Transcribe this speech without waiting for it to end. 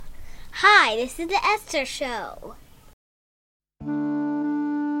Hi, this is the Esther Show. I'm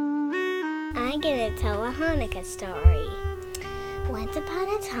going to tell a Hannukah story. Once upon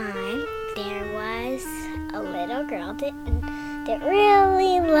a time, there was a little girl that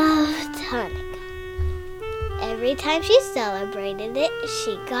really loved Hannukah. Every time she celebrated it,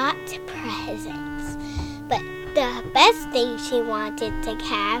 she got presents. But the best thing she wanted to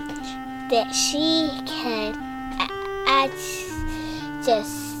have that she could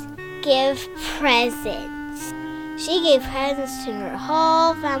just give presents. She gave presents to her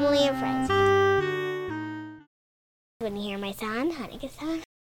whole family and friends. When you hear my song, Hannukah song,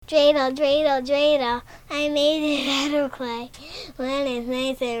 dreidel, dreidel, dreidel, I made it out of clay. When it's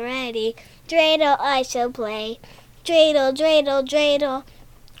nice and ready, dreidel I shall play. Dreidel, dreidel, dreidel,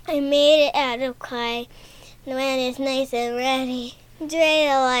 I made it out of clay. When it's nice and ready,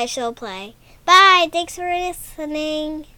 dreidel I shall play. Bye, thanks for listening.